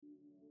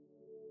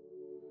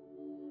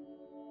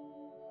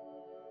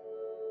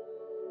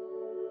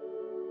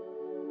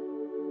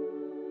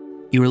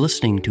You are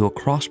listening to a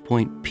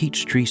Crosspoint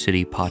Peachtree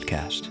City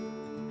podcast.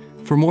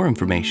 For more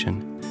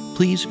information,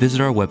 please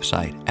visit our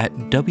website at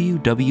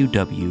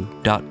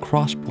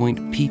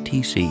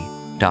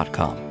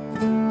www.crosspointptc.com.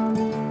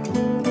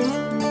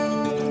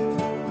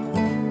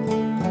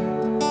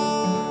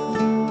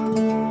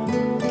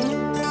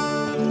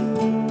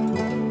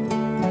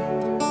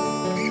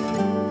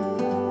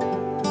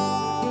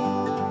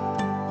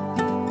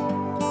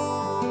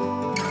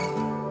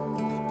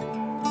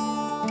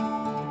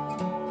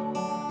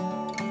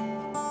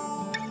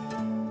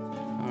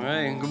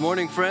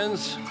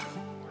 Friends,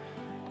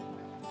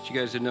 you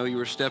guys didn't know you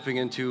were stepping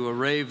into a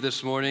rave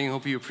this morning.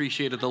 Hope you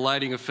appreciated the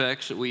lighting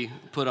effects that we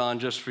put on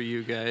just for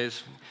you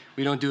guys.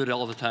 We don't do it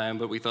all the time,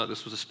 but we thought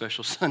this was a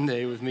special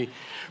Sunday with me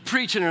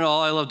preaching and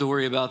all. I love to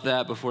worry about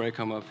that before I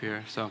come up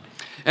here. So,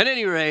 at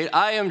any rate,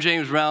 I am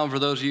James Brown. For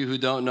those of you who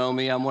don't know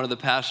me, I'm one of the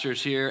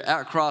pastors here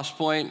at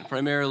Crosspoint,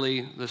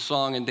 primarily the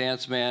song and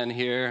dance man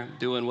here,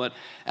 doing what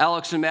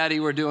Alex and Maddie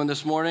were doing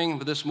this morning.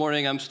 But this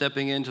morning, I'm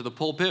stepping into the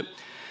pulpit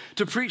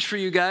to preach for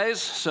you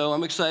guys, so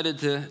I'm excited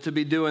to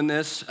be doing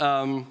this.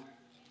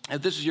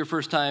 If this is your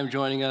first time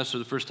joining us, or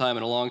the first time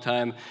in a long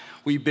time,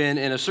 we've been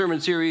in a sermon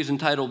series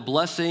entitled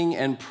Blessing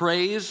and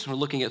Praise. We're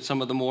looking at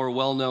some of the more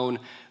well-known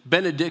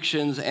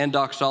benedictions and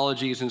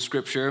doxologies in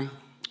Scripture.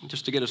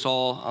 Just to get us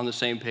all on the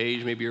same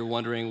page, maybe you're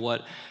wondering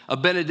what a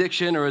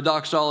benediction or a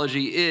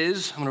doxology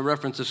is. I'm going to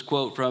reference this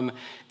quote from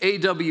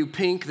A.W.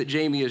 Pink that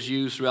Jamie has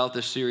used throughout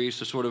this series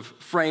to sort of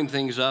frame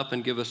things up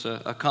and give us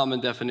a common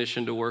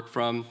definition to work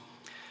from.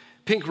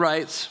 Pink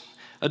writes,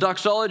 "A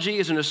doxology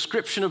is an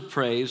ascription of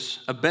praise.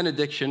 A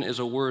benediction is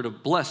a word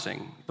of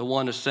blessing. The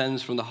one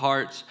ascends from the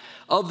heart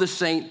of the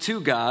saint to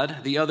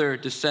God. The other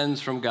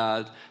descends from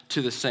God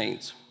to the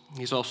saints."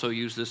 He's also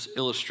used this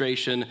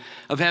illustration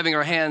of having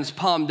our hands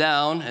palm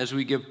down as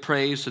we give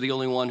praise to the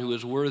only one who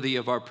is worthy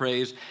of our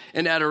praise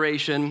and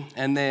adoration,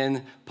 and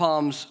then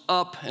palms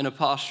up in a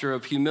posture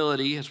of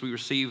humility as we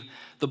receive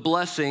the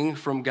blessing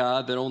from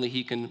God that only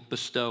He can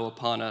bestow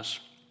upon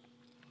us.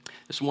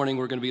 This morning,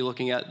 we're going to be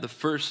looking at the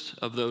first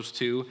of those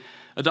two,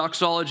 a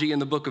doxology in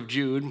the book of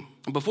Jude.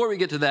 Before we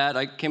get to that,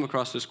 I came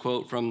across this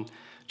quote from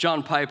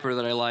John Piper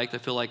that I liked. I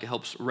feel like it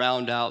helps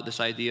round out this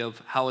idea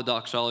of how a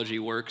doxology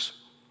works.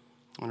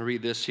 I'm going to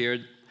read this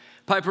here.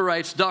 Piper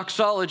writes,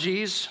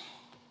 "Doxologies,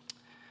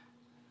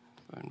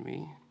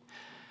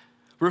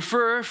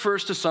 refer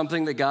first to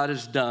something that God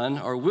has done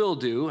or will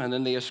do, and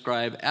then they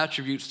ascribe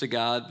attributes to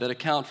God that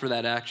account for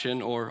that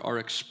action or are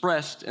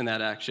expressed in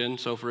that action.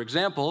 So, for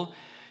example,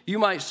 you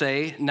might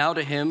say, 'Now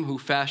to Him who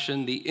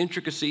fashioned the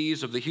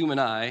intricacies of the human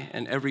eye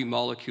and every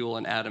molecule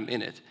and atom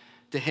in it,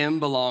 to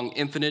Him belong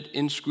infinite,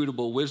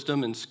 inscrutable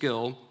wisdom and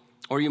skill.'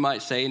 Or you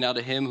might say, 'Now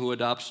to Him who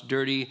adopts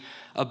dirty,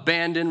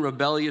 abandoned,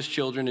 rebellious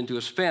children into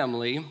His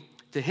family,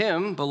 to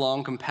Him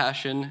belong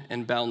compassion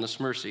and boundless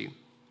mercy.'"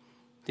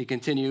 He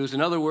continues, "In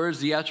other words,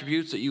 the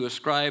attributes that you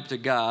ascribe to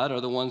God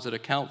are the ones that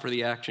account for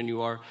the action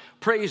you are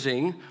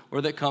praising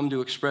or that come to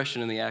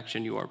expression in the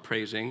action you are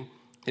praising.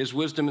 His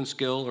wisdom and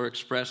skill are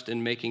expressed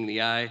in making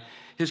the eye.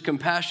 His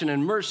compassion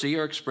and mercy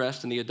are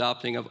expressed in the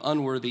adopting of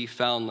unworthy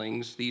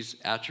foundlings. These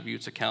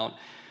attributes account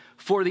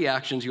for the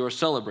actions you are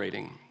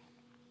celebrating."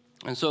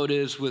 And so it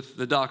is with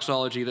the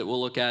doxology that we'll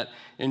look at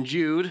in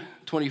Jude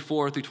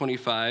 24 through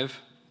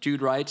 25.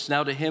 Jude writes,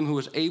 "Now to Him who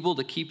is able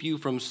to keep you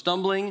from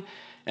stumbling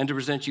and to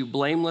present you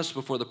blameless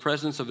before the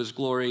presence of His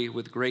glory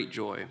with great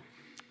joy."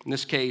 In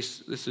this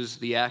case, this is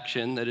the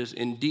action that is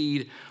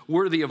indeed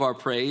worthy of our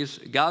praise,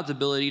 God's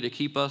ability to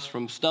keep us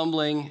from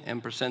stumbling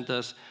and present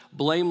us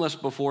blameless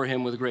before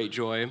Him with great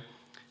joy.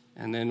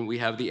 And then we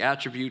have the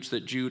attributes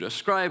that Jude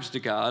ascribes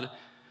to God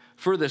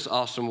for this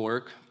awesome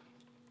work.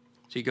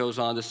 So he goes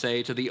on to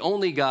say, "To the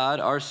only God,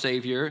 our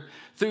Savior,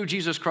 through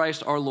Jesus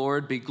Christ our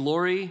Lord, be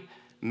glory,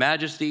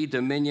 majesty,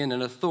 dominion,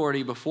 and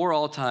authority before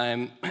all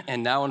time,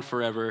 and now and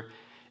forever.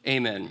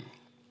 Amen."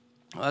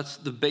 Well, that's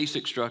the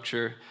basic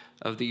structure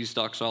of these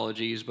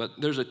doxologies, but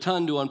there's a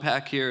ton to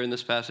unpack here in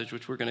this passage,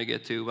 which we're going to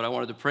get to, but I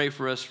wanted to pray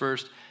for us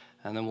first,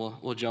 and then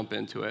we'll jump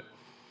into it.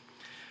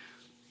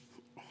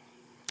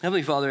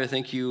 Heavenly Father, I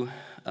thank you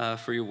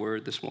for your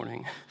word this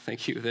morning.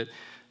 Thank you that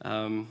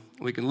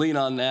we can lean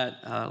on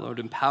that, Lord,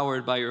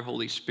 empowered by your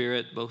Holy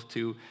Spirit, both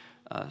to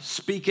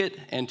speak it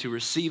and to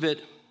receive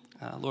it.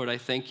 Lord, I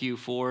thank you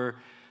for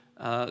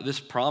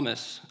this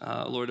promise,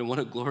 Lord, and what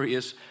a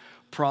glorious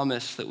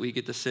promise that we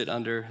get to sit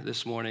under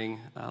this morning.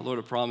 Lord,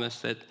 a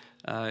promise that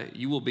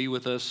you will be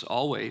with us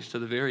always to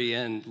the very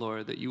end,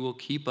 Lord, that you will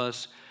keep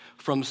us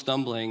from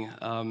stumbling.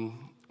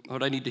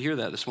 Lord, I need to hear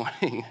that this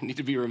morning. I need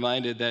to be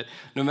reminded that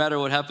no matter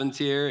what happens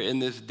here in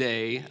this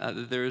day,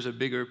 that there is a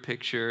bigger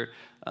picture,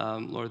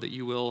 Lord, that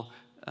you will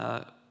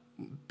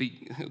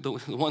be the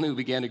one who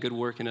began a good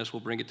work in us will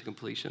bring it to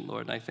completion,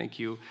 Lord. And I thank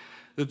you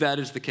that that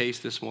is the case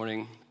this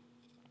morning.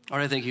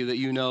 Lord, I thank you that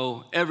you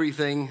know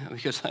everything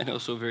because I know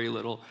so very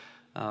little.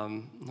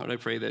 Lord, I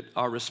pray that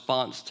our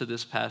response to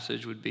this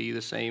passage would be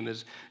the same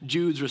as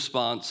Jude's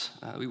response.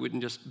 We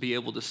wouldn't just be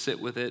able to sit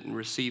with it and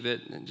receive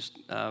it and just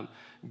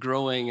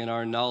growing in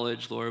our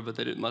knowledge, Lord, but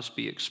that it must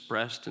be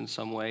expressed in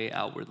some way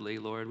outwardly,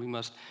 Lord. We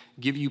must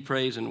give you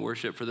praise and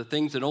worship for the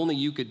things that only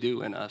you could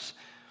do in us.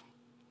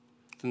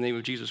 In the name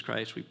of Jesus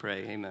Christ, we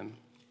pray. Amen.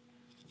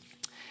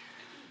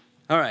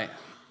 All right.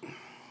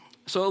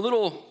 So a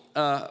little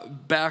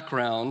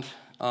background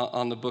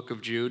on the book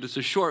of Jude. It's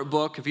a short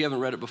book. If you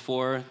haven't read it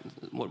before,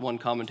 what one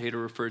commentator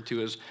referred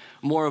to as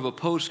more of a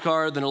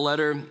postcard than a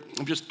letter,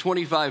 just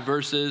 25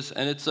 verses,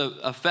 and it's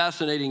a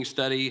fascinating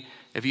study.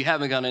 If you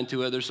haven't gone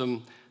into it, there's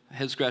some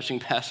head-scratching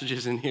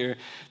passages in here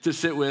to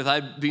sit with.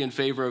 I'd be in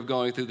favor of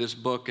going through this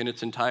book in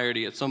its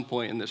entirety at some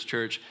point in this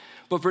church.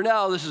 But for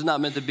now, this is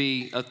not meant to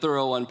be a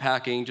thorough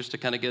unpacking, just to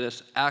kind of get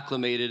us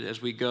acclimated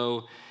as we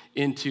go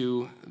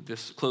into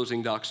this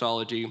closing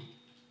doxology.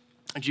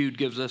 Jude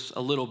gives us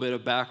a little bit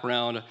of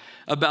background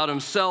about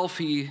himself.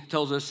 He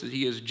tells us that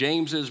he is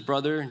James's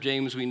brother.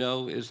 James, we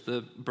know, is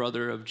the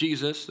brother of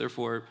Jesus.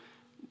 Therefore,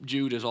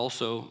 Jude is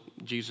also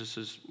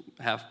Jesus'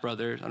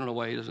 half-brother. I don't know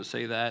why he doesn't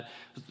say that.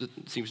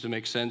 It seems to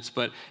make sense.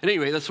 But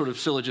anyway, that's sort of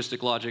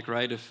syllogistic logic,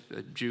 right? If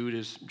Jude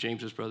is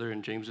James's brother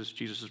and James is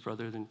Jesus'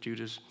 brother, then Jude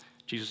is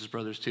Jesus'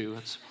 brothers too.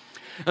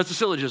 That's a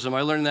syllogism.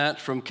 I learned that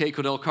from K.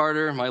 Codell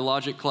Carter, my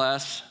logic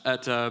class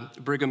at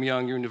Brigham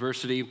Young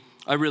University.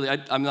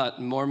 I'm not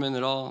Mormon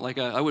at all. Like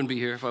I wouldn't be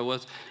here if I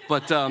was.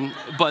 But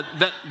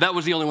that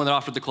was the only one that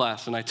offered the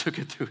class, and I took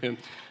it through him.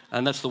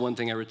 And that's the one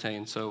thing I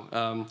retained.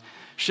 So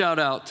shout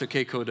out to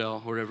K.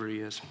 Codell, wherever he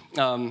is.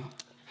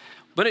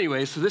 But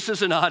anyway, so this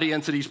is an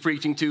audience that he's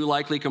preaching to,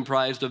 likely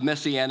comprised of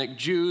Messianic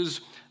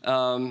Jews.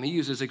 He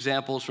uses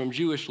examples from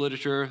Jewish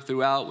literature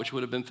throughout, which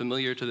would have been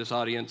familiar to this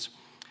audience.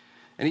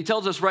 And he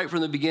tells us right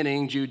from the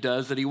beginning, Jude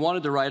does, that he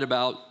wanted to write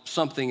about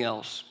something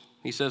else.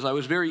 He says, I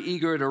was very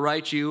eager to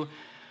write you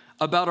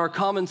about our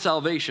common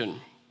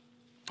salvation.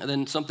 And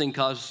then something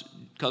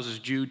causes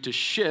Jude to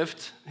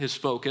shift his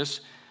focus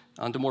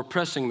onto more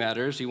pressing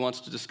matters. He wants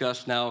to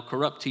discuss now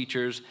corrupt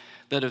teachers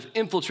that have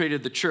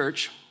infiltrated the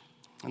church.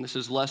 And this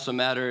is less a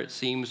matter, it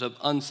seems, of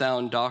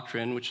unsound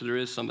doctrine, which there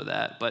is some of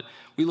that. But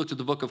we looked at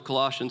the book of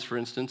Colossians, for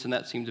instance, and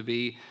that seemed to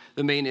be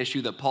the main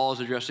issue that Paul is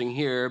addressing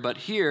here. But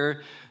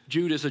here,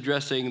 Jude is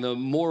addressing the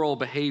moral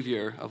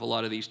behavior of a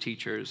lot of these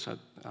teachers.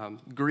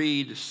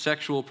 Greed,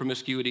 sexual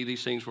promiscuity,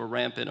 these things were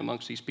rampant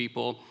amongst these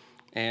people.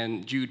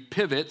 And Jude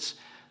pivots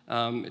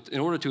in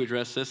order to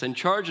address this and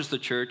charges the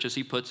church, as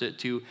he puts it,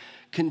 to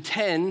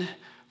contend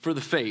for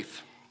the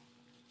faith.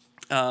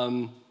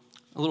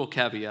 A little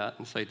caveat,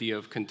 this idea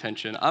of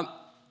contention. I'm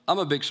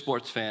a big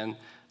sports fan.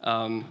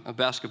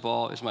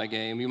 Basketball is my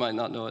game. You might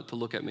not know it to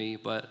look at me,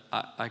 but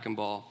I can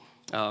ball.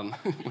 I'm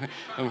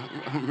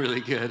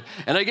really good.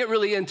 And I get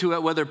really into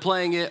it, whether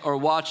playing it or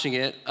watching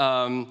it.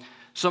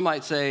 Some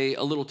might say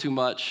a little too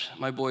much.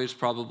 My boys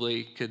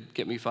probably could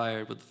get me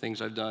fired with the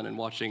things I've done in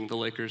watching the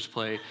Lakers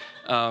play.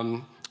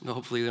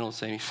 Hopefully they don't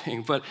say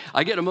anything. But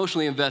I get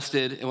emotionally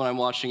invested when I'm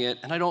watching it,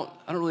 and I don't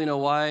really know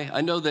why.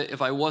 I know that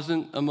if I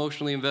wasn't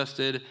emotionally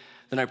invested,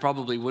 then I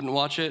probably wouldn't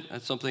watch it.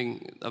 That's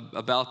something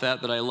about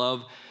that I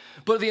love.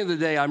 But at the end of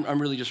the day,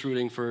 I'm really just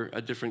rooting for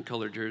a different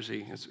colored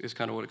jersey. It's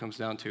kind of what it comes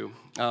down to.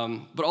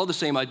 But all the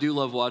same, I do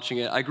love watching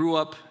it. I grew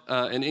up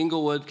in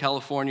Inglewood,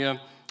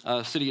 California,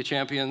 City of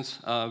Champions,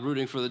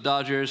 rooting for the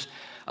Dodgers.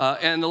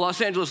 And the Los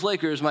Angeles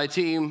Lakers, my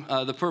team,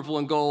 the purple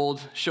and gold,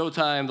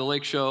 Showtime, the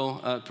Lake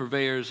Show,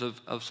 purveyors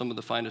of some of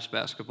the finest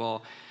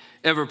basketball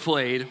ever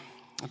played.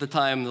 At the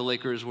time, the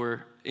Lakers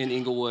were in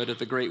Inglewood at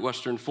the Great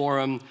Western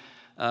Forum,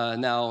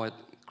 now at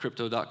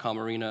Crypto.com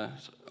Arena.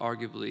 It's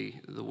arguably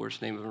the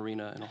worst name of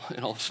arena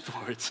in all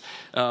sports.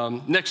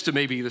 Next to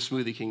maybe the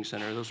Smoothie King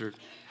Center. Those are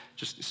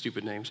just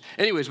stupid names.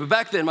 Anyways, but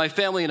back then, my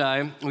family and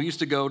I, we used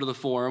to go to the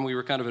Forum. We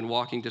were kind of in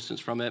walking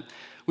distance from it.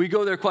 We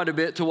go there quite a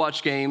bit to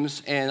watch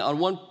games, and on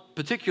one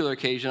particular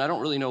occasion, I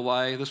don't really know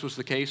why this was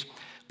the case,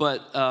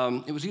 but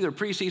it was either a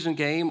preseason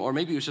game or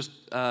maybe it was just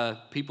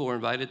people were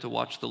invited to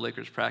watch the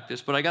Lakers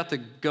practice. But I got to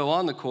go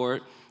on the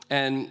court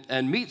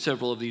and meet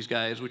several of these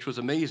guys, which was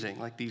amazing,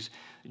 like these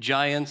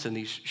giants and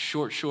these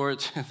short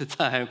shorts at the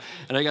time.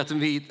 And I got to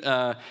meet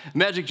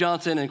Magic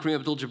Johnson and Kareem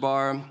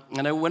Abdul-Jabbar.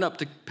 And I went up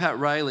to Pat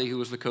Riley, who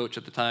was the coach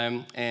at the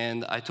time,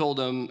 and I told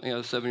him,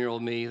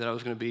 7-year-old me, that I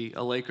was going to be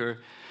a Laker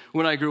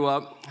when I grew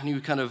up. And he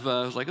kind of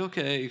was like,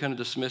 okay, kind of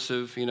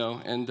dismissive,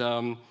 and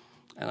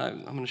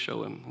I'm going to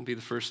show him and be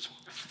the first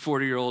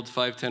 40-year-old,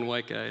 5'10"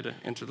 white guy to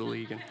enter the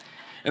league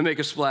and make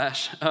a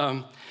splash.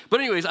 But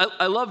anyways,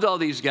 I loved all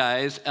these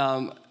guys.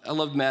 I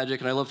loved Magic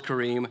and I loved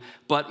Kareem.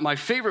 But my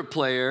favorite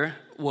player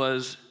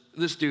was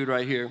this dude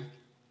right here.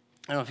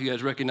 I don't know if you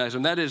guys recognize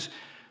him. That is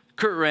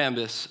Kurt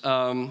Rambis.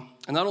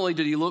 And not only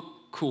did he look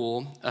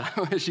cool,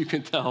 as you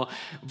can tell,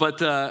 but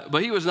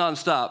he was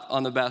nonstop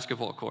on the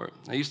basketball court.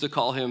 I used to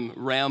call him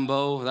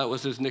Rambo. That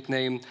was his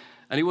nickname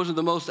And he wasn't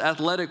the most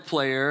athletic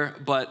player,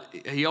 but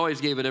he always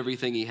gave it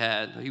everything he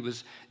had. He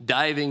was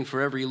diving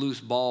for every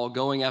loose ball,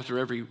 going after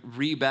every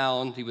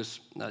rebound. He was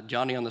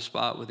Johnny on the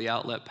spot with the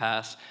outlet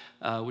pass,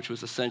 which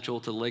was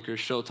essential to the Lakers'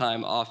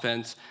 Showtime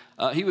offense.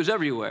 He was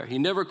everywhere. He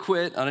never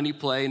quit on any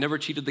play, never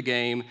cheated the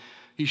game.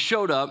 He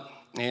showed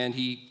up, and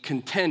he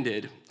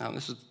contended.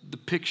 This is the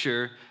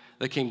picture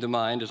that came to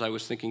mind as I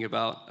was thinking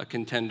about a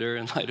contender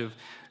in light of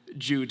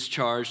Jude's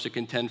charge to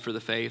contend for the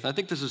faith. I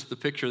think this is the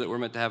picture that we're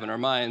meant to have in our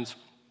minds.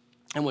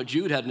 And what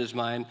Jude had in his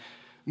mind,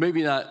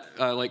 maybe not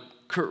like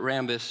Kurt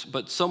Rambis,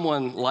 but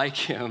someone like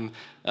him,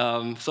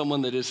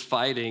 someone that is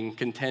fighting,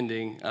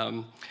 contending.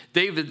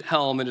 David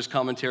Helm, in his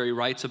commentary,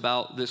 writes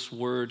about this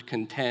word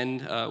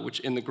contend, which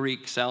in the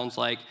Greek sounds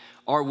like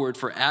our word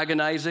for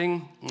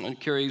agonizing, and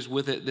carries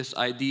with it this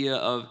idea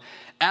of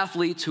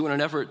athletes who, in an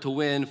effort to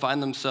win,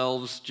 find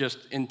themselves just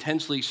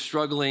intensely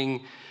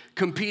struggling,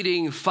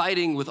 competing,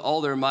 fighting with all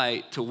their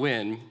might to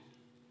win.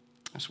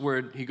 This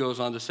word, he goes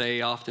on to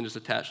say, often is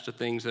attached to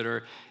things that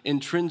are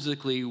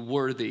intrinsically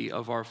worthy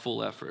of our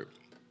full effort.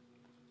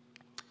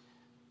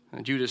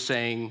 And Jude is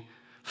saying,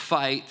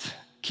 fight,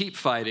 keep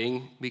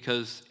fighting,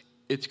 because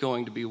it's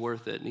going to be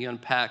worth it. And he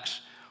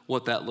unpacks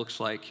what that looks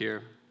like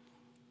here.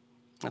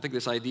 I think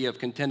this idea of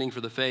contending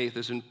for the faith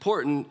is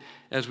important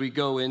as we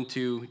go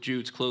into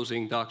Jude's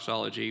closing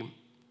doxology.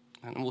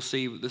 And we'll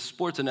see the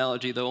sports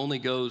analogy, though, only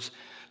goes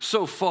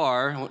so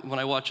far. When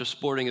I watch a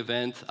sporting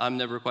event, I'm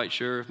never quite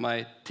sure if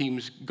my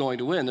team's going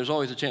to win. There's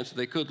always a chance that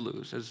they could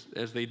lose,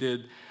 as they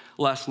did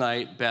last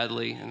night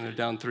badly, and they're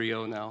down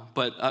 3-0 now.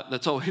 But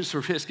that's always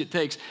a risk it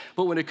takes.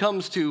 But when it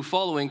comes to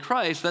following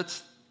Christ,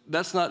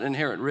 that's not an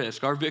inherent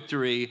risk. Our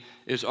victory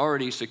is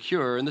already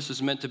secure, and this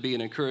is meant to be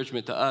an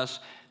encouragement to us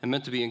and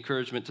meant to be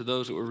encouragement to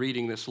those that were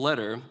reading this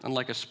letter.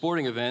 Unlike a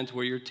sporting event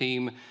where your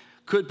team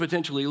could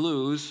potentially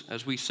lose,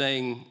 as we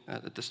sang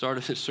at the start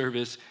of this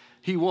service,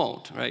 he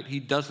won't, right? He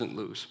doesn't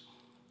lose.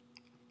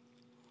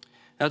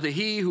 Now, to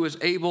he who is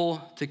able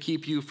to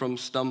keep you from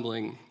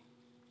stumbling.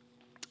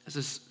 This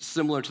is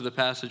similar to the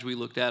passage we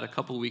looked at a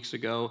couple weeks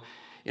ago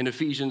in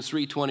Ephesians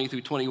 3:20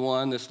 through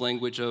 21, this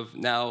language of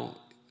now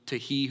to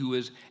he who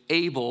is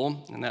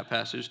able, in that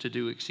passage, to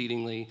do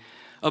exceedingly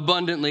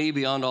abundantly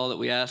beyond all that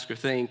we ask or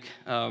think.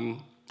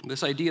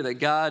 This idea that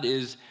God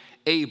is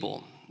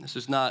able. This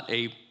is not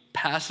a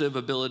passive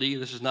ability.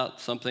 This is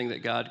not something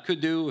that God could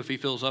do if he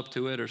feels up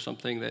to it, or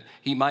something that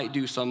he might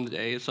do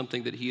someday. It's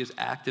something that he is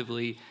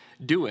actively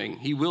doing.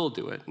 He will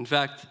do it. In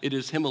fact, it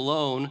is him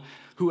alone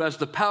who has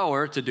the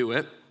power to do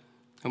it.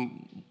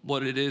 And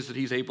what it is that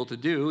he's able to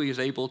do, he is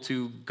able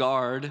to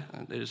guard,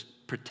 that is,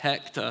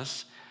 protect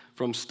us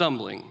from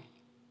stumbling.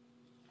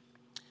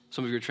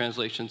 Some of your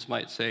translations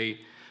might say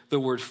the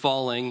word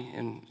falling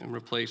in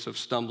replace of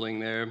stumbling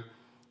there.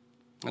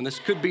 And this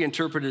could be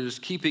interpreted as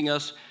keeping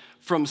us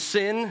from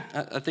sin.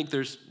 I think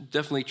there's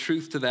definitely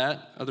truth to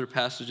that. Other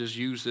passages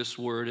use this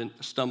word in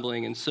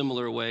stumbling in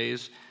similar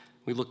ways.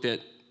 We looked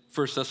at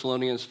 1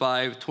 Thessalonians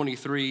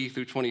 5:23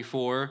 through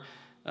 24.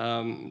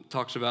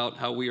 Talks about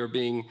how we are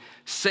being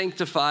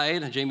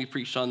sanctified. Jamie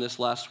preached on this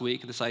last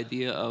week, this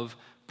idea of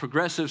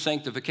progressive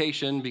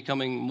sanctification,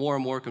 becoming more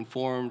and more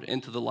conformed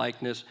into the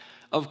likeness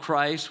of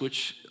Christ,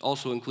 which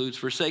also includes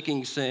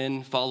forsaking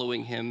sin,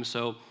 following him.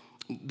 So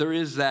there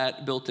is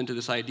that built into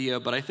this idea,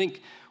 but I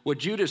think what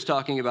Jude is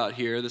talking about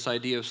here, this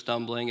idea of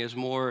stumbling, is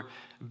more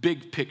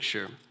big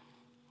picture,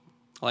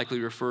 likely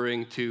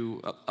referring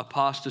to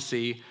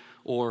apostasy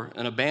or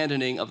an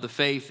abandoning of the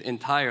faith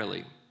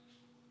entirely.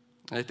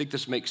 And I think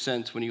this makes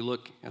sense when you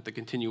look at the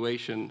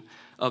continuation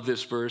of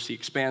this verse. He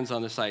expands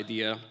on this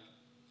idea.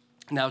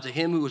 Now to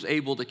him who is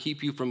able to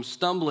keep you from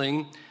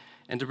stumbling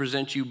and to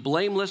present you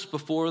blameless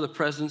before the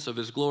presence of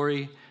his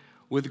glory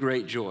with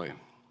great joy.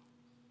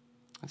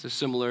 This is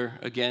similar,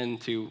 again,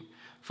 to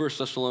 1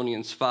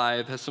 Thessalonians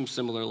 5, has some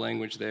similar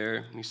language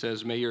there. He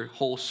says, may your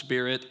whole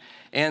spirit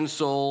and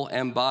soul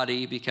and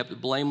body be kept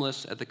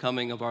blameless at the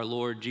coming of our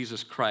Lord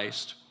Jesus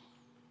Christ.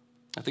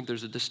 I think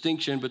there's a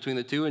distinction between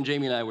the two, and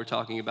Jamie and I were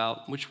talking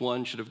about which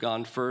one should have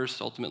gone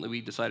first. Ultimately, we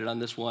decided on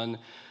this one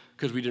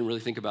because we didn't really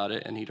think about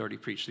it, and he'd already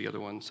preached the other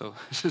one, so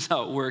this is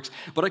how it works.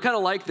 But I kind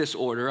of like this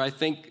order. I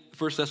think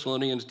 1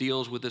 Thessalonians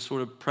deals with this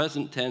sort of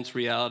present tense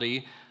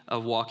reality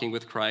of walking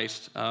with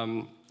Christ,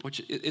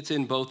 which it's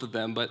in both of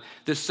them, but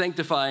this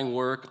sanctifying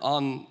work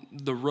on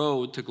the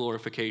road to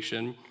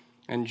glorification.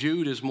 And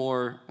Jude is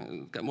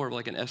got more of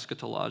like an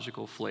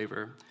eschatological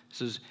flavor. This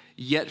is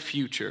yet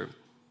future.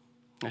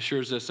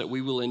 Assures us that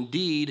we will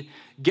indeed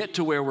get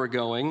to where we're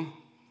going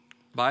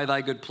by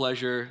thy good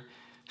pleasure,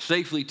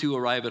 safely to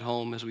arrive at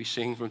home, as we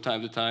sing from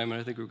time to time.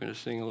 And I think we're going to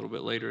sing a little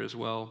bit later as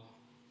well,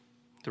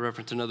 to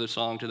reference another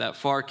song, to that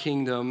far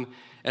kingdom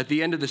at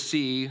the end of the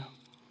sea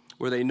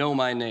where they know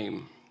my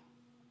name.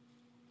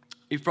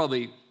 You've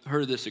probably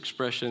heard this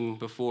expression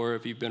before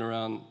if you've been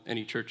around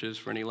any churches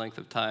for any length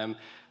of time.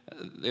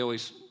 They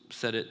always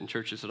said it in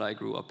churches that I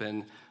grew up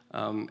in.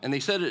 And they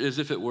said it as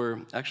if it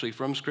were actually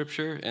from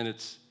Scripture, and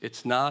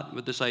it's not,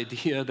 with this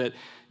idea that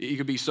you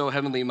could be so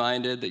heavenly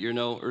minded that you're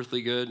no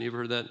earthly good. You ever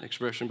heard that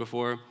expression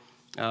before?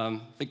 I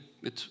think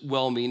it's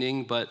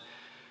well-meaning, but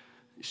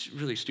it's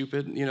really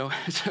stupid.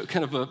 It's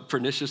kind of a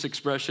pernicious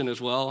expression as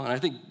well. And I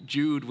think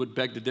Jude would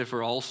beg to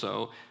differ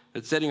also,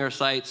 that setting our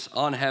sights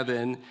on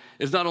heaven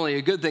is not only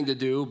a good thing to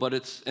do, but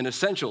it's an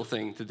essential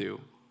thing to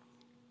do.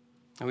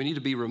 And we need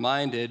to be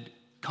reminded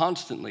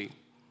constantly.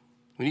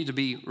 We need to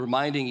be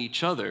reminding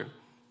each other.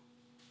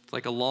 It's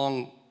like a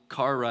long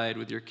car ride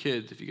with your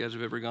kids. If you guys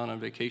have ever gone on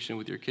vacation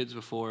with your kids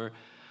before,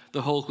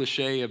 the whole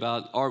cliche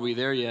about, are we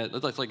there yet?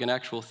 That's like an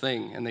actual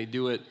thing, and they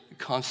do it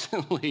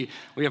constantly.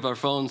 We have our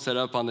phone set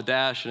up on the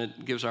dash, and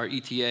it gives our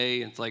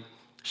ETA. It's like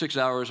 6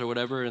 hours or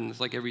whatever, and it's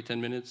like every 10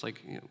 minutes,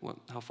 like,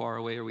 how far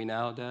away are we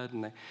now, Dad?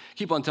 And I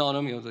keep on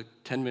telling them, like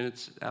 10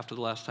 minutes after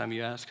the last time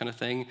you asked kind of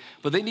thing.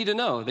 But they need to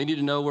know. They need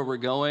to know where we're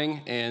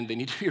going, and they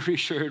need to be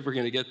reassured we're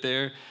going to get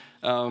there.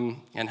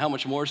 And how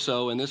much more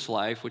so in this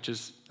life, which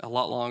is a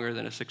lot longer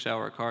than a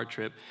 6-hour car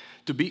trip,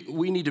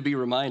 we need to be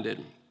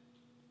reminded.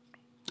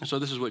 And so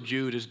this is what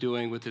Jude is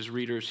doing with his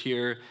readers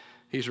here.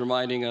 He's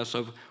reminding us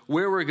of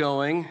where we're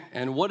going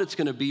and what it's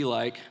going to be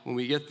like when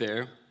we get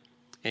there.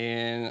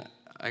 And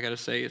I got to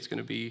say, it's going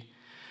to be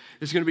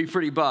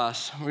pretty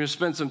boss. We're going to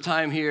spend some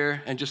time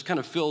here and just kind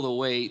of feel the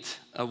weight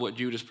of what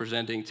Jude is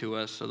presenting to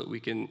us so that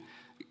we can,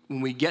 when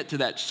we get to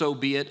that so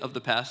be it of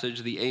the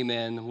passage, the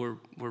amen, we're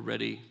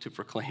ready to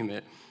proclaim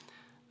it.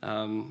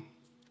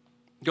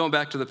 Going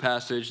back to the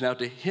passage, now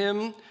to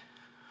him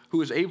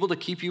who is able to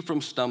keep you from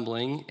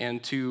stumbling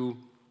and to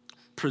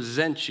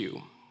present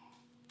you.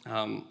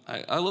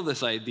 I love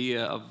this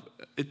idea of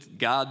it's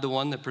God the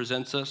one that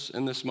presents us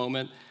in this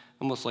moment,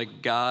 almost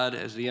like God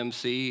as the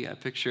MC. I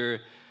picture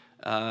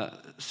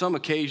some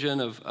occasion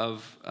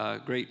of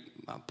great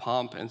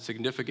pomp and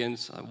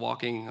significance,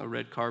 walking a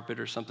red carpet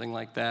or something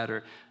like that,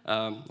 or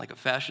like a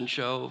fashion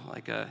show,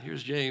 like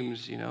here's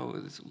James,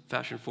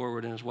 fashion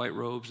forward in his white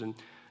robes and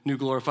new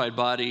glorified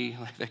body,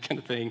 like that kind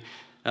of thing.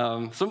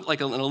 Some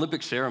like an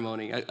Olympic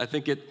ceremony. I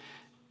think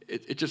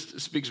it just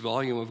speaks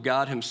volume of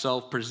God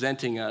himself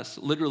presenting us,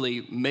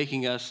 literally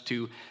making us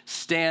to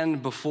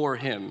stand before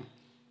him.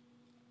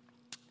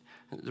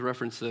 The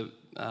reference to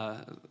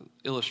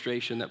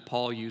illustration that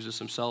Paul uses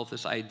himself,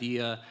 this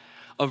idea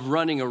of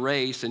running a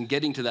race and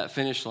getting to that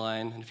finish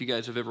line. And if you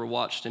guys have ever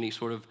watched any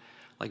sort of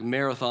like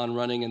marathon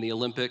running in the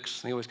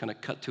Olympics, they always kind of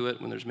cut to it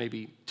when there's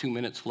maybe 2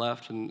 minutes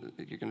left, and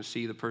you're going to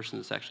see the person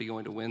that's actually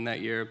going to win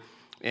that year.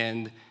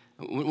 And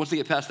once they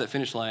get past that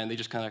finish line, they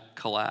just kind of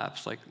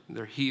collapse. Like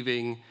they're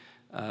heaving,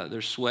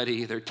 they're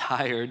sweaty, they're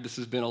tired. This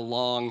has been a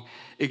long,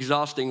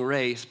 exhausting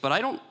race. But I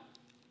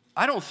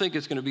don't think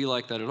it's going to be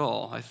like that at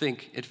all. I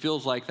think it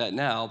feels like that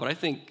now, but I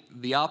think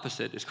the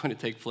opposite is going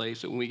to take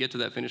place. That when we get to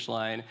that finish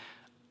line,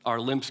 our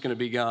limp's going to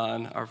be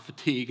gone, our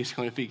fatigue is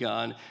going to be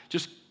gone,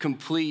 just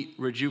complete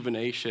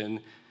rejuvenation.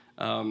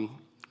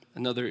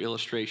 Another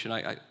illustration,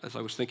 as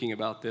I was thinking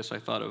about this, I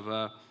thought of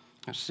a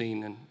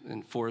scene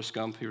in Forrest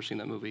Gump. You ever seen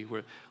that movie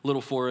where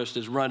little Forrest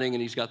is running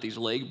and he's got these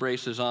leg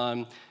braces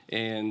on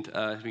and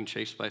he's being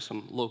chased by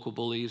some local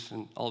bullies,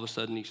 and all of a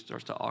sudden he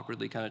starts to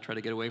awkwardly kind of try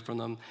to get away from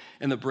them,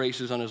 and the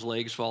braces on his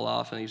legs fall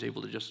off and he's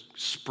able to just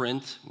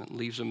sprint and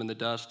leaves them in the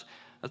dust.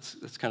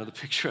 That's kind of the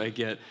picture I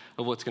get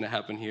of what's going to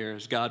happen here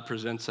as God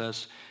presents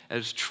us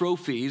as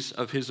trophies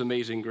of his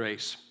amazing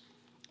grace.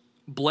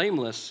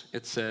 Blameless,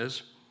 it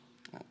says.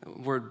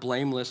 Word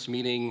blameless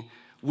meaning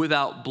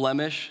without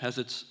blemish has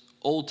its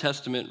Old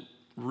Testament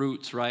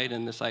roots, right,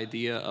 in this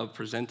idea of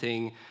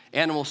presenting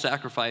animal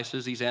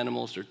sacrifices. These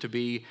animals are to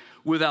be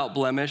without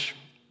blemish.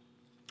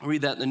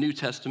 Read that in the New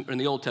Testament, or in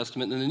the Old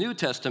Testament. In the New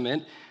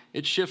Testament,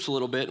 it shifts a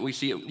little bit, and we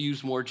see it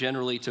used more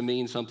generally to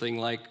mean something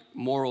like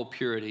moral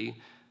purity.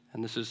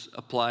 And this is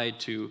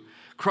applied to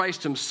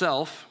Christ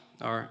himself,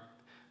 our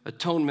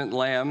atonement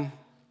lamb.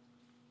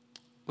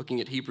 Looking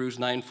at Hebrews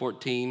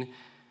 9:14,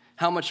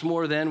 how much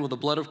more then will the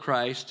blood of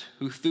Christ,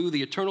 who through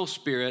the eternal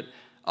Spirit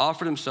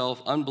offered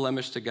himself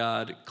unblemished to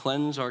God,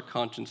 cleanse our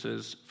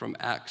consciences from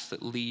acts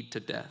that lead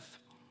to death.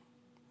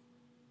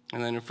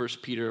 And then in 1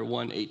 Peter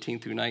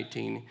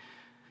 1:18-19,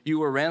 you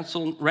were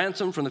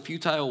ransomed from the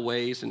futile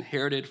ways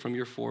inherited from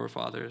your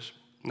forefathers,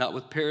 not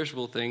with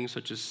perishable things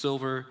such as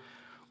silver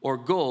or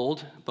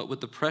gold, but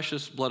with the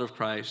precious blood of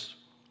Christ,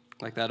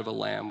 like that of a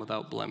lamb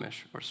without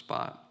blemish or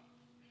spot.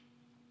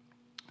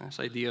 This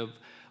idea of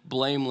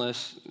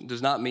blameless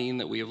does not mean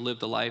that we have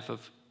lived a life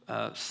of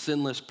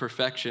sinless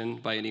perfection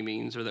by any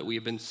means, or that we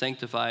have been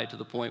sanctified to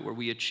the point where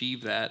we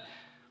achieve that.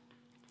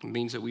 It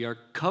means that we are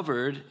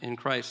covered in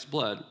Christ's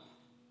blood.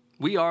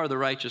 We are the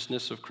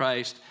righteousness of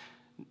Christ,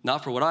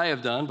 not for what I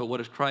have done, but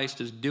what Christ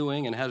is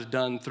doing and has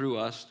done through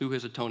us, through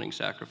his atoning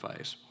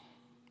sacrifice.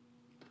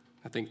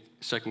 I think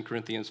 2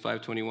 Corinthians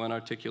 5:21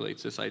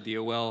 articulates this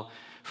idea well.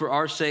 For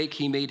our sake,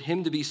 he made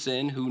him to be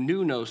sin who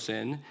knew no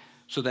sin,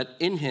 so that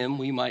in him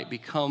we might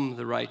become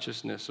the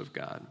righteousness of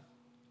God.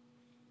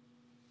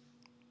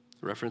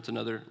 Reference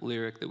another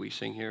lyric that we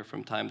sing here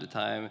from time to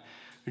time.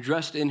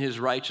 Dressed in his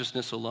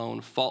righteousness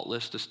alone,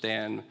 faultless to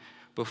stand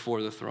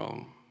before the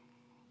throne.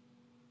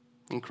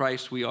 In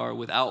Christ we are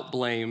without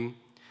blame,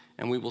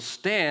 and we will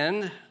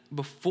stand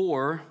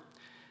before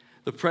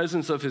the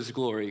presence of his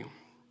glory.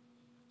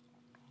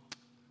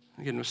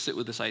 again, we'll sit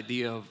with this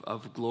idea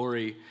of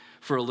glory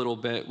for a little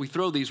bit. We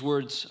throw these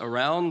words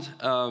around,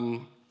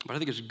 but I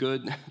think it's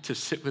good to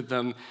sit with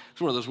them.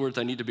 It's one of those words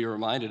I need to be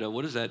reminded of.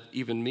 What does that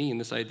even mean,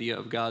 this idea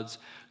of God's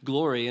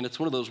glory? And it's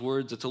one of those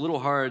words that's a little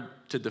hard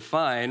to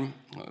define.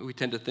 We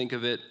tend to think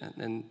of it,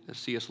 and as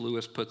C.S.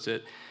 Lewis puts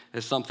it,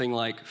 as something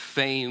like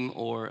fame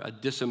or a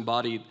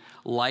disembodied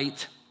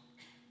light.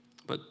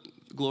 But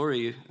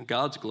glory,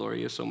 God's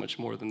glory, is so much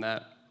more than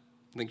that.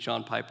 I think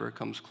John Piper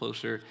comes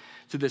closer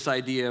to this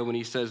idea when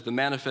he says the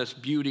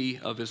manifest beauty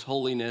of his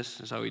holiness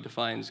is how he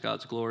defines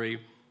God's glory,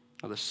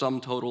 or the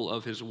sum total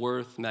of his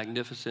worth,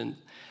 magnificent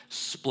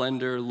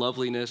splendor,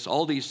 loveliness,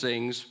 all these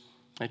things.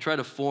 I try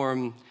to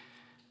form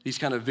these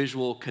kind of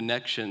visual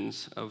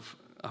connections of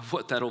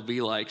what that'll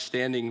be like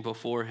standing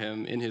before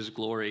him in his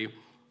glory.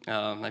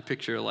 I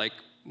picture like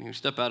you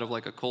step out of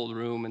like a cold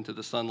room into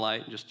the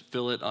sunlight and just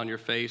feel it on your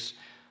face.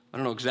 I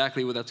don't know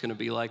exactly what that's going to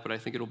be like, but I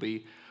think it'll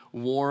be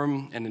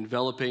warm and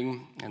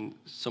enveloping, and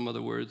some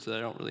other words that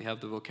I don't really have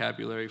the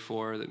vocabulary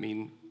for that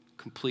mean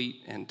complete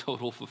and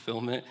total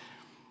fulfillment.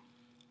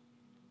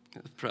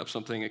 Perhaps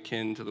something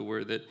akin to the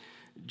word that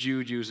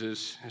Jude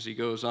uses as he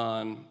goes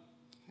on.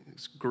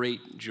 It's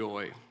great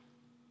joy.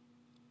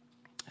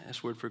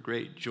 This word for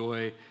great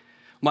joy,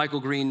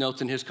 Michael Green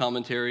notes in his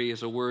commentary,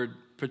 is a word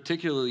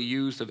particularly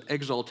used of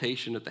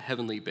exaltation at the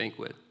heavenly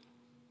banquet.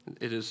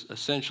 It is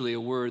essentially a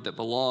word that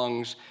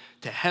belongs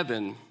to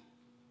heaven,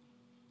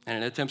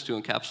 and it attempts to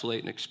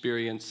encapsulate an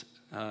experience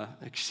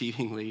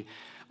exceedingly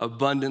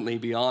abundantly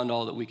beyond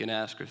all that we can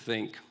ask or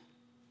think.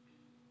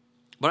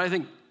 But I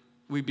think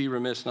we'd be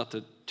remiss not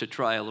to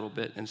try a little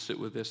bit and sit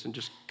with this and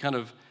just kind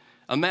of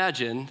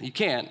imagine. You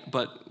can't,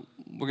 but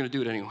we're going to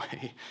do it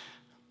anyway.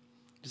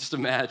 Just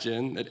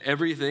imagine that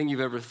everything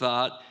you've ever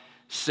thought,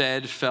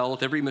 said,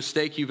 felt, every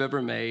mistake you've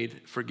ever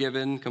made,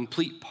 forgiven,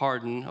 complete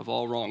pardon of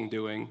all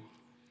wrongdoing,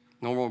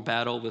 no more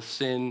battle with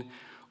sin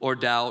or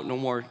doubt, no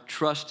more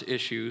trust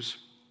issues,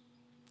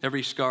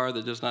 every scar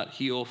that does not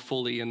heal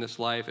fully in this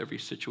life, every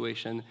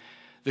situation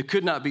that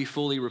could not be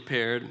fully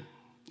repaired,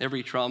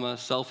 every trauma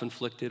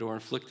self-inflicted or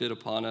inflicted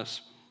upon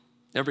us,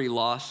 every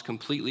loss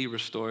completely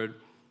restored,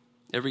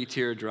 every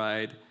tear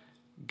dried,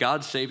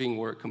 God's saving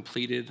work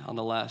completed on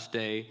the last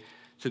day,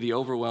 to the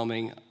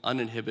overwhelming,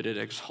 uninhibited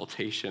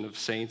exaltation of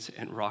saints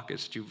and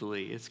raucous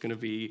jubilee. It's going to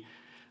be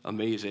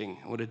amazing.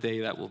 What a day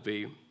that will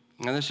be.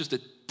 And that's just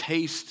a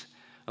taste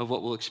of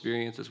what we'll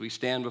experience as we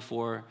stand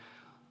before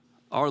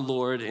our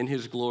Lord in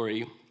his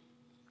glory.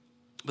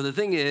 But the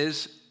thing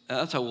is,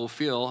 that's how we'll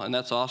feel, and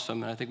that's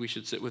awesome, and I think we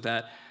should sit with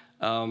that.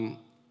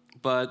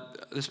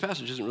 But this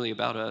passage isn't really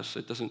about us.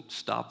 It doesn't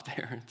stop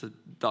there. It's a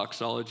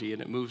doxology,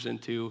 and it moves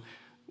into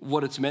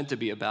what it's meant to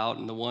be about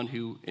and the one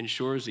who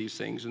ensures these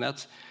things, and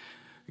that's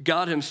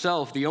God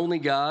himself, the only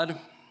God,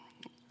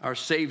 our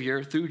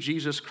Savior, through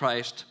Jesus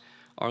Christ,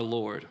 our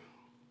Lord.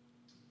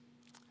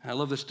 I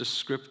love this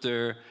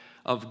descriptor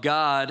of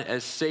God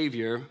as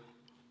Savior,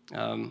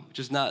 which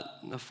is not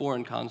a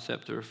foreign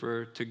concept to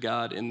refer to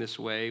God in this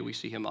way. We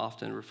see him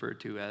often referred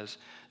to as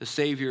the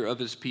Savior of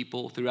his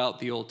people throughout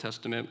the Old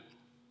Testament.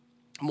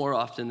 More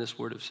often, this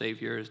word of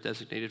Savior is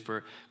designated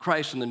for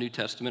Christ in the New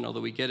Testament,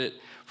 although we get it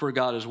for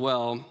God as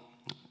well,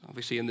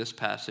 obviously in this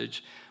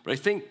passage. But I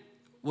think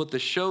what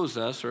this shows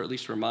us, or at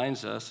least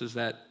reminds us, is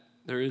that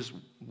there is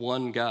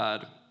one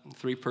God,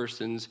 three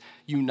persons,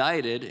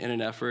 united in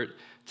an effort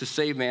to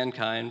save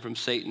mankind from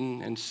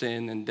Satan and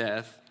sin and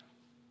death.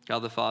 God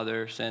the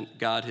Father sent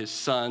God his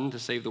Son to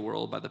save the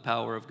world by the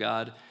power of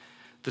God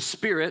the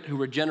Spirit who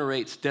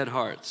regenerates dead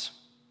hearts.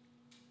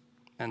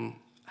 And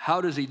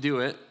how does he do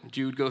it?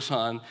 Jude goes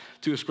on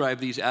to ascribe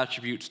these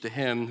attributes to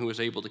him who is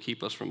able to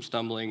keep us from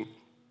stumbling.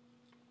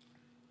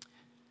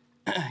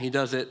 He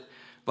does it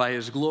by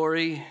his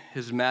glory,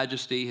 his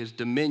majesty, his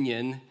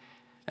dominion,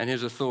 and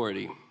his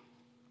authority.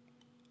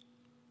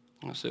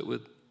 I'll sit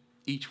with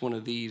each one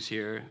of these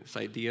here, this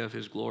idea of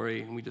his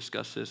glory, and we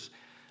discussed this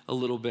a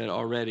little bit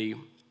already.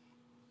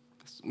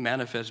 This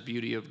manifest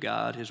beauty of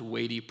God, his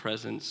weighty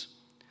presence.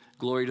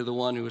 Glory to the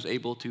one who is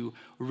able to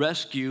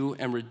rescue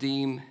and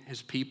redeem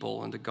his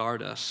people and to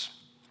guard us.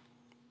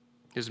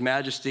 His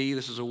majesty,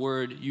 this is a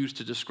word used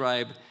to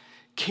describe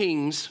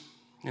kings,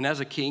 and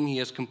as a king, he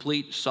has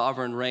complete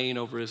sovereign reign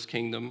over his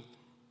kingdom.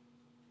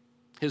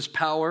 His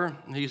power,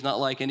 he's not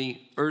like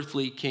any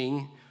earthly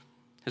king.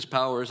 His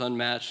power is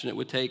unmatched, and it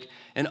would take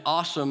an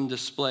awesome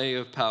display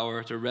of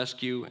power to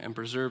rescue and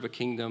preserve a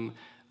kingdom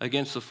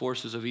against the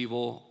forces of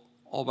evil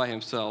all by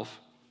himself.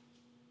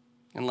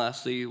 And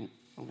lastly,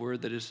 a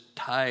word that is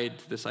tied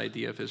to this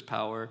idea of his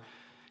power,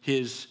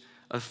 his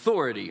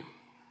authority.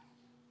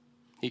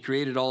 He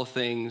created all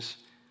things,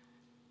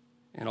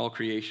 and all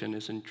creation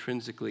is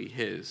intrinsically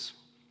his.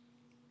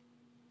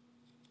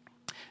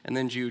 And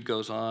then Jude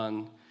goes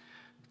on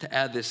to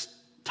add this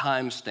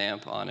time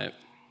stamp on it.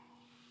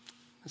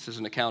 This is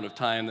an account of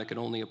time that can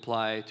only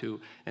apply to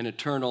an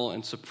eternal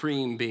and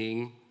supreme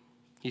being.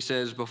 He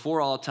says,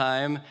 before all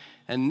time,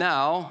 and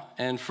now,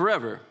 and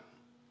forever,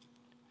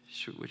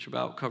 which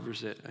about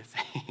covers it, I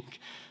think.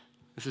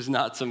 This is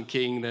not some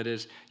king that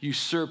has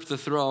usurped the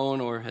throne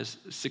or has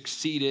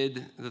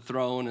succeeded the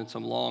throne in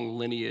some long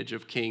lineage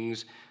of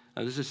kings.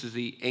 This is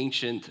the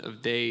Ancient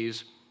of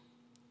Days.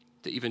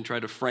 To even try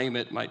to frame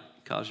it might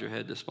cause your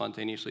head to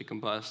spontaneously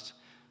combust.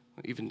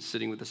 Even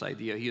sitting with this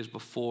idea, he is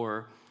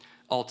before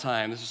all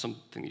time. This is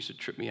something that used to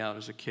trip me out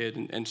as a kid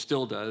and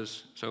still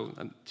does. So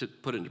to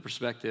put it into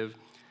perspective,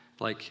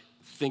 like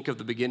think of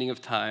the beginning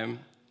of time,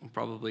 and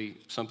probably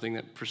something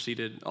that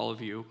preceded all of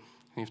you.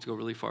 You have to go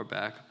really far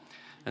back.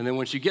 And then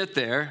once you get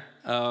there,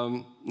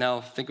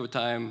 now think of a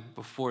time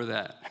before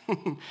that.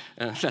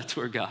 And that's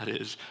where God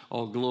is.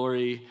 All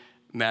glory,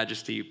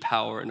 majesty,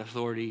 power, and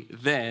authority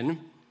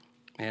then.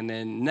 And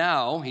then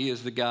now he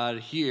is the God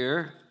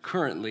here,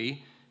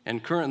 currently,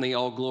 and currently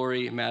all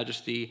glory,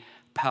 majesty,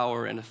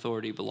 power, and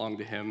authority belong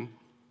to him.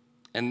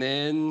 And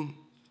then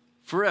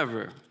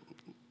forever,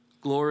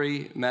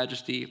 glory,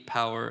 majesty,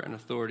 power, and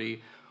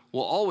authority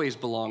will always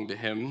belong to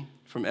him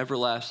from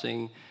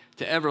everlasting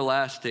to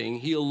everlasting.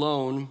 He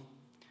alone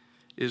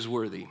is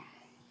worthy.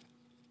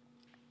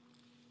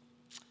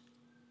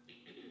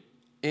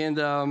 And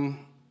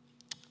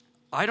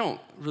I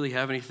don't really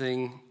have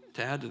anything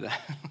to add to that.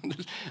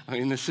 I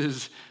mean, this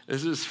is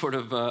sort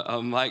of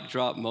a mic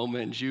drop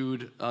moment.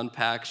 Jude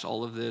unpacks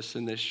all of this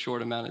in this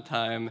short amount of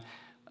time,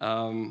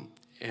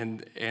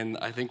 and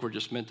I think we're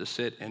just meant to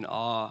sit in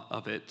awe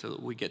of it till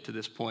we get to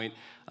this point.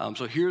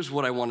 So here's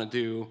what I want to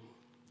do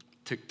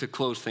to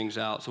close things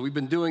out. So we've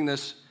been doing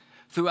this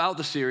throughout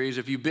the series.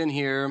 If you've been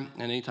here,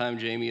 and anytime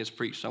Jamie has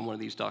preached on one of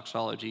these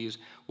doxologies,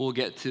 we'll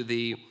get to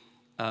the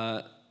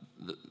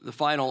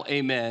final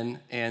amen,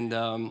 and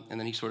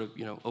then he sort of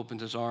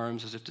opens his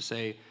arms as if to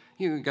say,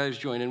 "You guys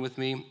join in with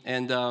me."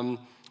 And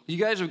you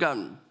guys have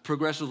gotten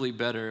progressively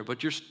better,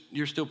 but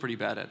you're still pretty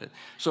bad at it.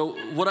 So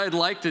what I'd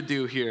like to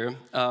do here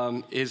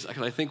is,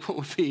 I think what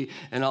would be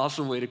an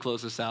awesome way to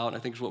close this out, and I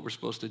think is what we're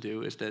supposed to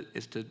do, is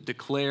to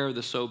declare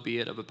the so be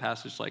it of a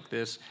passage like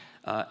this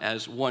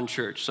as one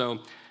church. So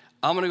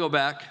I'm going to go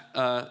back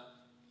to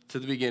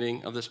the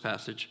beginning of this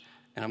passage,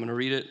 and I'm going to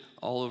read it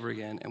all over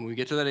again. And when we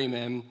get to that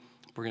amen,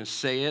 we're going to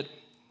say it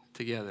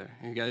together.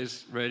 You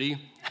guys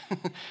ready?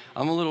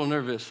 I'm a little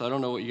nervous. I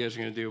don't know what you guys are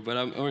going to do, but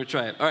I'm going to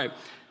try it. All right,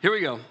 here we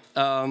go.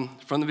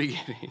 From the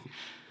beginning.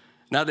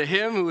 Now to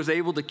him who is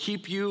able to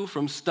keep you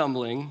from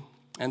stumbling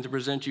and to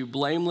present you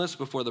blameless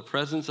before the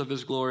presence of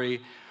his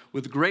glory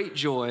with great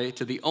joy,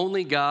 to the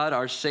only God,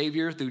 our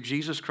Savior, through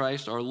Jesus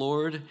Christ, our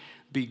Lord,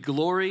 be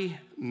glory,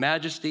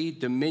 majesty,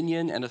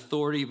 dominion, and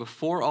authority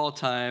before all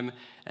time,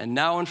 and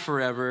now and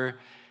forever.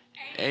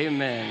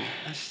 Amen.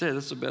 That's it.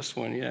 That's the best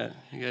one yet.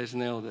 You guys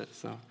nailed it.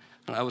 So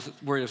I was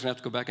worried I was going to have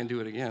to go back and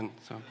do it again.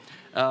 So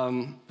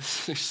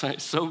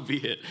so be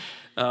it.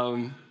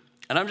 And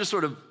I'm just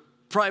sort of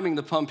priming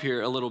the pump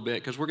here a little bit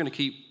because we're going to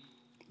keep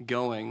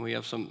going. We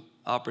have some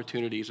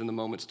opportunities in the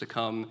moments to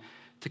come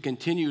to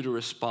continue to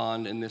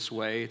respond in this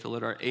way, to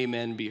let our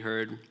amen be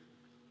heard.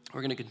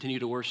 We're going to continue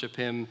to worship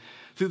him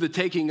through the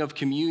taking of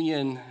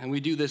communion, and we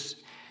do this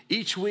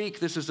each week.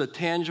 This is a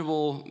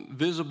tangible,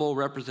 visible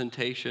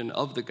representation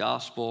of the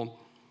gospel.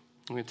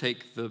 I'm going to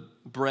take the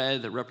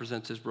bread that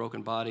represents his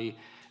broken body,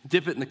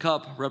 dip it in the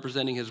cup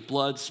representing his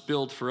blood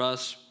spilled for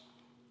us.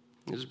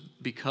 It is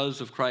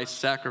because of Christ's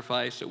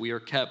sacrifice that we are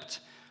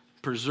kept,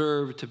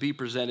 preserved, to be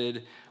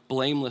presented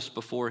blameless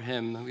before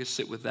him. I'm going to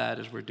sit with that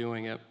as we're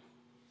doing it.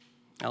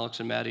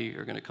 Alex and Maddie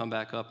are going to come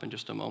back up in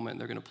just a moment.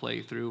 They're going to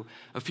play through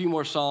a few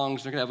more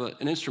songs. They're going to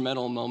have an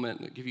instrumental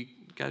moment that give you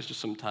guys just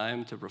some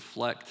time to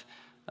reflect.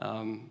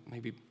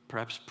 Maybe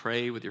perhaps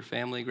pray with your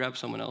family. Grab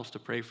someone else to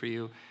pray for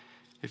you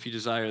if you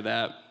desire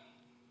that.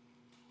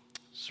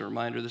 Just a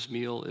reminder, this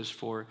meal is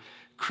for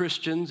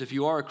Christians. If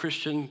you are a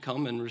Christian,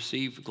 come and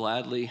receive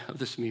gladly of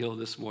this meal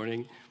this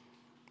morning.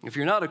 If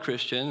you're not a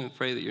Christian, I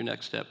pray that your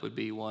next step would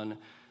be one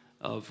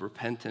of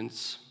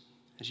repentance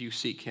as you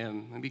seek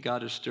him. Maybe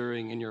God is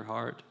stirring in your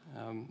heart.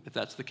 If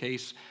that's the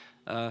case,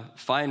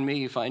 find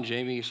me, find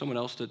Jamie, someone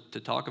else to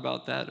talk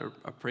about that or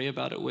pray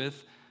about it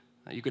with.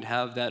 You can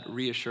have that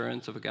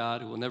reassurance of a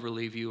God who will never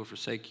leave you or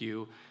forsake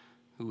you,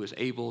 who is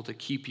able to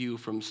keep you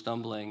from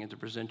stumbling and to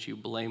present you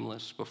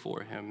blameless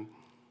before him.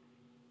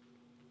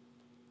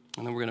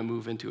 And then we're going to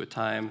move into a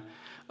time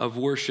of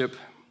worship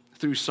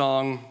through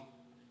song.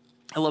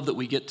 I love that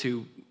we get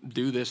to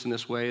do this in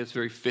this way. It's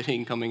very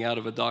fitting coming out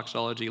of a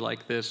doxology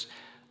like this.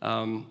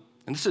 And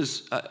this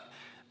is,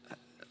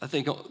 I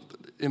think,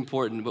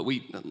 important. But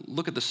we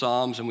look at the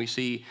Psalms and we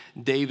see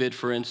David,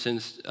 for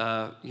instance,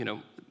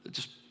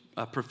 just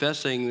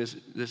professing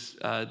this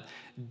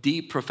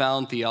deep,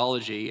 profound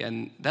theology,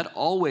 and that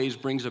always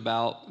brings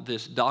about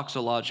this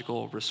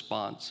doxological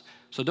response.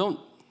 So don't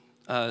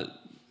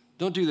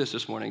do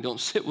this morning. Don't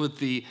sit with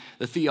the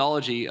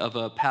theology of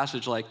a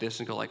passage like this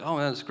and go like, "Oh,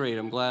 that's great.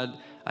 I'm glad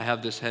I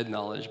have this head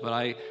knowledge." But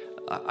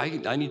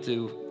I need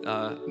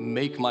to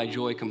make my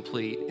joy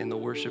complete in the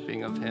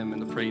worshiping of him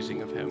and the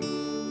praising of him.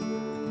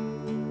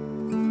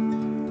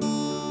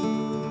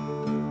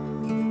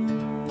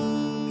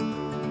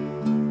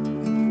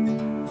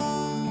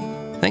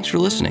 Thanks for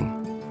listening.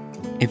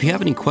 If you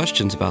have any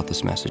questions about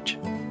this message,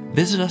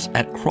 visit us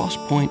at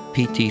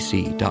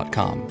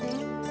crosspointptc.com.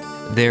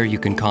 There you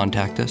can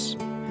contact us,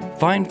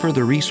 find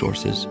further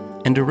resources,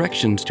 and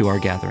directions to our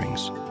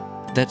gatherings.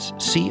 That's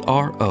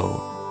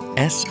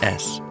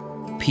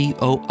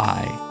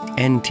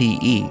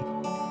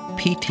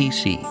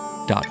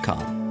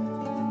CROSSPOINTEPTC.com.